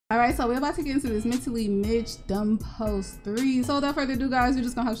All right, so we're about to get into this Mentally Mitch Dumb Post 3. So without further ado, guys, we're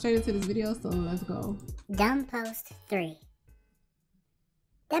just gonna hop straight into this video, so let's go. Dumb Post 3.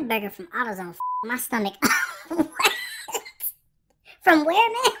 That burger from AutoZone my stomach. What? From where,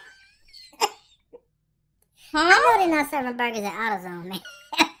 man? Huh? I know they're not serving burgers at AutoZone, man.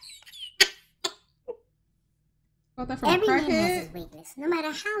 Every man has his weakness, no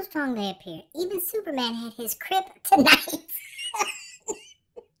matter how strong they appear. Even Superman had his kryptonite.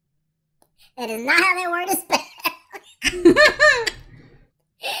 That is not how that word is spelled.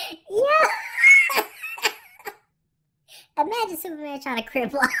 Yeah. Imagine Superman trying to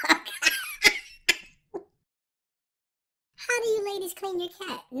crib lock. How do you ladies clean your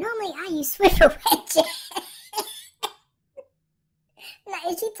cat? Normally I use Swiffer wet jet. Now,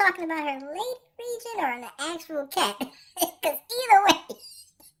 is she talking about her lady region or an actual cat? Because either way,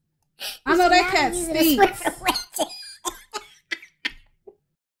 I know that cat stinks.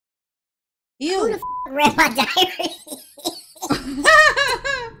 Ew. Who the f read my diary? And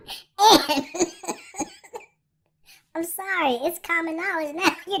I'm sorry, it's common knowledge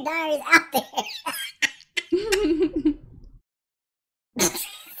now. Your diary's out there.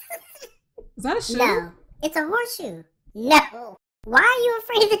 Is that a shoe? No, it's a horseshoe. No. Why are you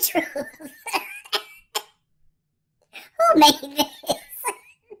afraid of the truth? Who made this?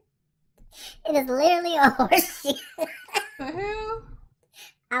 It is literally a horseshoe. The hell?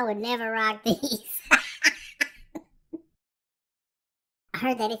 I would never rock these. I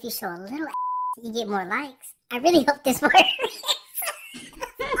heard that if you show a little you get more likes. I really hope this works.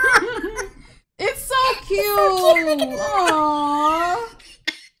 It's so cute. It's so cute. Look at Aww.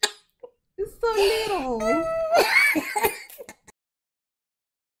 It's so little.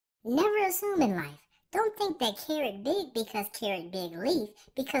 Never assume in life. Don't think that carrot big because carrot big leaf.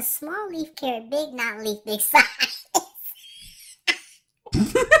 Because small leaf carrot big, not leaf big size.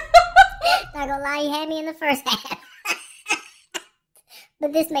 Not gonna lie, you had me in the first half.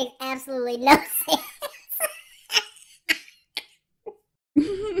 But this makes absolutely no sense.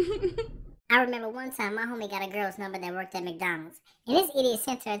 I remember one time my homie got a girl's number that worked at McDonald's. And this idiot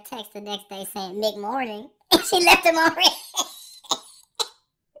sent her a text the next day saying, "Mid-morning." And she left him on red.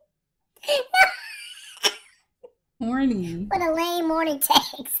 Horny. What a lame morning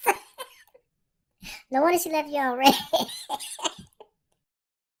text. No wonder she left you on red.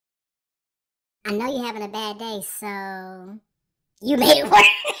 I know you're having a bad day, so you made it worse.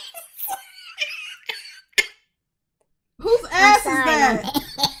 Whose ass is sorry, that?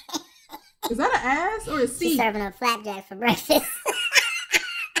 Is that an ass or a seat? She's serving up flapjack for breakfast.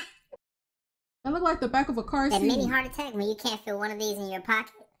 That look like the back of a car seat. That mini heart attack when you can't feel one of these in your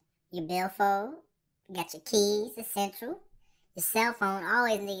pocket. Your billfold. You got your keys, essential. Your cell phone,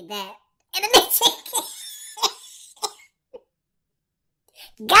 always need that. And the McChicken.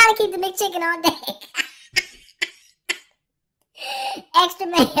 Gotta keep the McChicken all day. Extra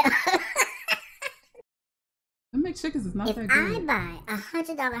mayo. The McChickens is not that good. If I buy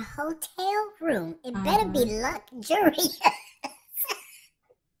 $100 hotel room, it better be luxurious.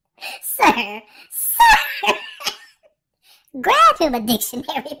 Sir, grab him a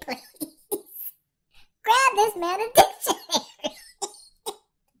dictionary, please. Grab this man a dictionary.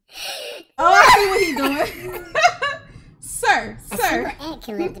 Oh, I see what he's doing. Sir. A single ant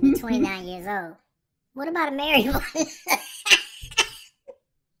can live to be 29 years old. What about a married one?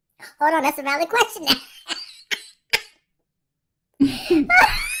 Hold on, that's a valid question now.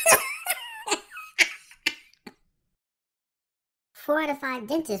 4 out of 5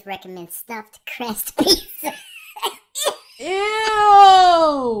 dentists recommend stuffed crust pizza. Ew.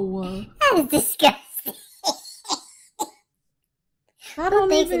 That is disgusting. Who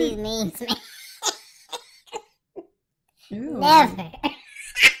thinks of these memes, man? Ew. Never.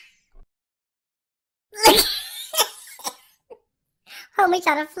 Look. Homie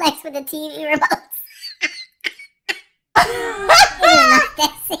trying to flex with the TV remote. It is not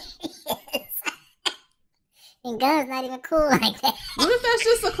that serious. And guns not even cool like that. What if that's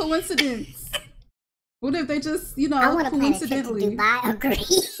just a coincidence? What if they just, you know, I want to plan a trip to coincidentally? Dubai or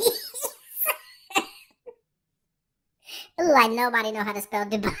Greece. It look like nobody know how to spell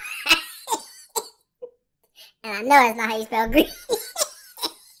Dubai. And I know that's not how you spell Greece.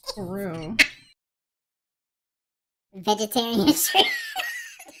 For real. Vegetarian shrimp.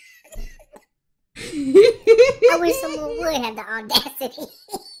 I wish someone would have the audacity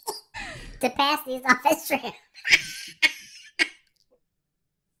to pass these off as shrimp.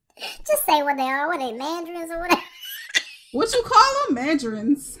 Just say what they are. What are they, mandarins or whatever? What you call them?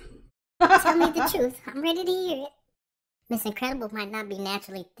 Mandarins. Tell me the truth. I'm ready to hear it. Miss Incredible might not be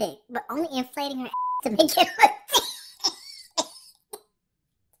naturally thick, but only inflating her to make it look thick.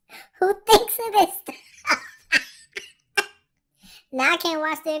 to this stuff. Now I can't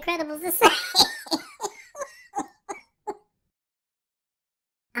watch The Incredibles the same.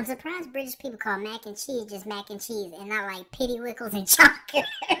 I'm surprised British people call mac and cheese just mac and cheese and not like pitty wickles and chonkers.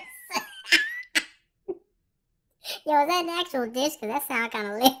 Yo, is that an actual dish? Because that sounds kind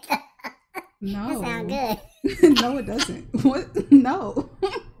of lit. No. That sounds good. No, it doesn't. What? No.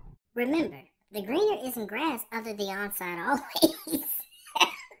 Remember, the greener isn't grass other the onside always.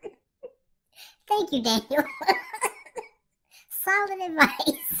 Thank you, Daniel. Solid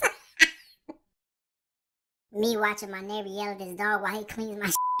advice. Me watching my neighbor yell at his dog while he cleans my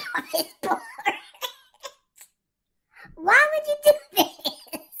shit off his porch. Why would you do this?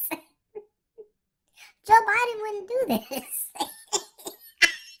 Joe Biden wouldn't do this.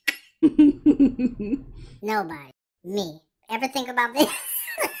 Nobody. Me. Ever think about this?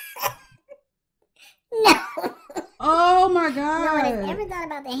 No. Oh my god. No one has ever thought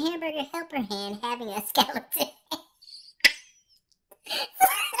about the hamburger helper hand having a skeleton.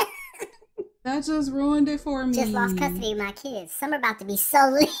 That just ruined it for me. Just lost custody of my kids. Some are about to be so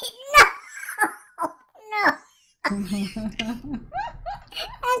lit. No. That's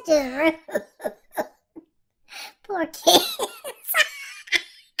just rude. Poor kids.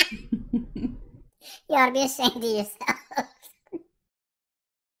 You ought to be ashamed of yourself.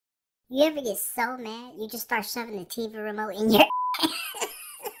 You ever get so mad you just start shoving the TV remote in your ass?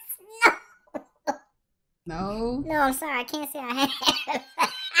 No. No, I'm sorry. I can't say I have.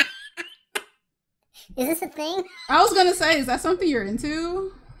 Is this a thing? I was gonna say, is that something you're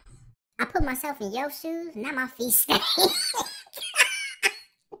into? I put myself in your shoes, now my feet stink.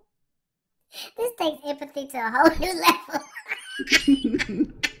 This takes empathy to a whole new level.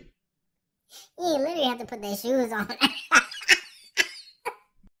 You ain't literally have to put their shoes on.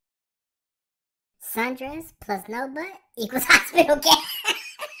 Sundress plus no butt equals hospital care.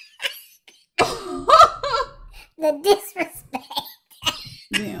 The disrespect.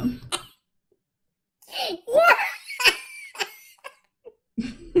 Damn. Yeah.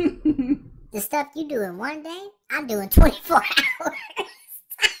 The stuff you do in one day, I'm doing 24 hours.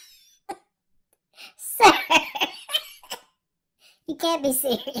 Sir, you can't be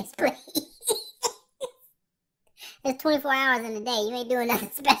serious, please. There's 24 hours in a day. You ain't doing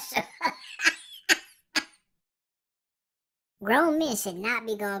nothing special. Grown men should not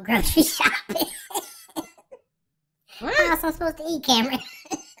be going grocery shopping. What? How else am I supposed to eat, Cameron?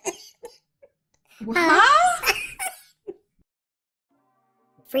 Huh?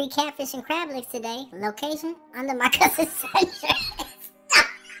 Free catfish and crab legs today. Location, under my cousin's sundress.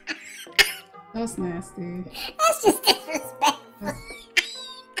 That's nasty. That's just disrespectful.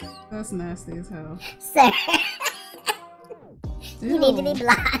 That's nasty as hell. Sir, Ew. you need to be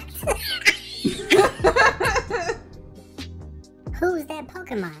blocked. Who's that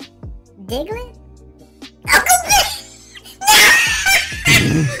Pokemon? Diglett?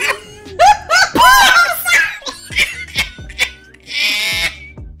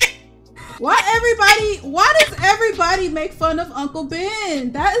 Why does everybody make fun of Uncle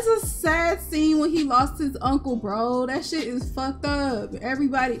Ben? That is a sad scene when he lost his uncle, bro. That shit is fucked up.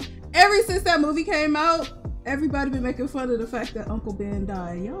 Everybody, ever since that movie came out, everybody been making fun of the fact that Uncle Ben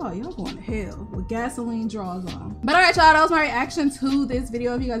died. Y'all going to hell with gasoline draws on. But all right, y'all, that was my reaction to this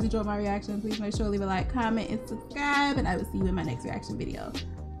video. If you guys enjoyed my reaction, please make sure to leave a like, comment, and subscribe, and I will see you in my next reaction video.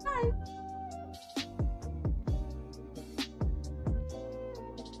 Bye.